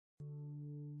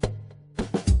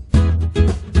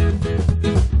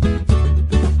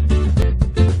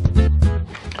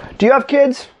Do you have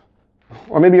kids?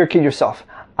 Or maybe you're a kid yourself.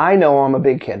 I know I'm a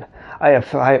big kid.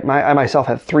 I myself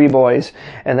have 3 boys,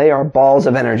 and they are balls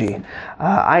of energy.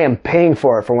 I am paying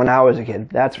for it for when I was a kid,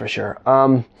 that's for sure.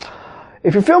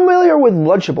 If you're familiar with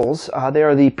Lunchables, they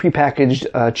are the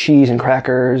prepackaged cheese and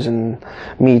crackers and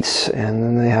meats, and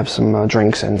then they have some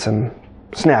drinks and some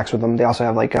snacks with them. They also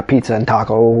have like a pizza and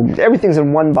taco. Everything's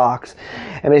in one box,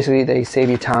 and basically they save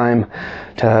you time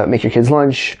to make your kids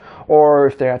lunch. Or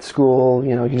if they're at school,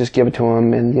 you know, you can just give it to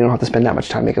them and you don't have to spend that much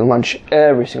time making lunch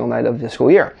every single night of the school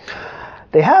year.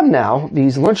 They have now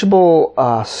these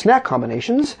Lunchable snack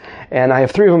combinations, and I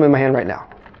have 3 of them in my hand right now,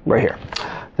 right here.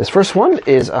 This first one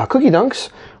is Cookie Dunks,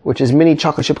 which is mini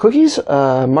chocolate chip cookies,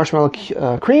 marshmallow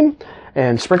cream,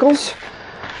 and sprinkles.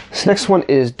 This next one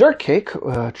is Dirt Cake,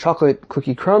 chocolate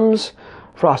cookie crumbs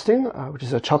frosting, which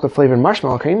is a chocolate flavored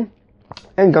marshmallow cream,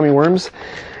 and gummy worms.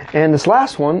 And this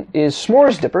last one is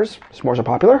S'mores Dippers. S'mores are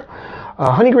popular.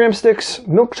 Honey graham sticks,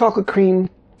 milk chocolate cream,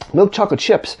 milk chocolate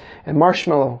chips, and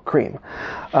marshmallow cream.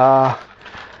 I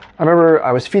remember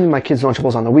I was feeding my kids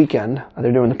Lunchables on the weekend.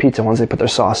 They're doing the pizza ones. They put their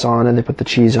sauce on and they put the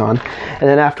cheese on. And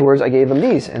then afterwards I gave them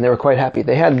these and they were quite happy.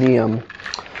 They had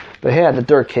the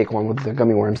Dirt Cake one with the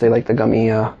gummy worms. They like the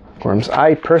gummy worms.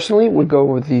 I personally would go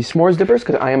with the S'mores Dippers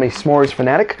because I am a s'mores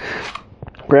fanatic.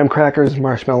 Graham crackers,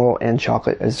 marshmallow, and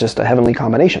chocolate is just a heavenly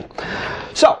combination.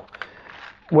 So,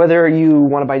 whether you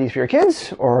want to buy these for your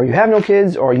kids, or you have no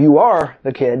kids, or you are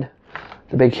the kid,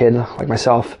 the big kid like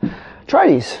myself, try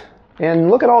these. And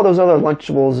look at all those other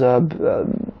Lunchables,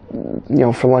 you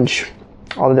know, for lunch,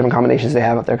 all the different combinations they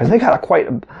have up there, because they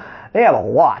have a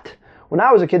lot. When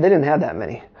I was a kid, they didn't have that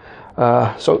many.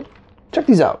 So, check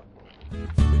these out.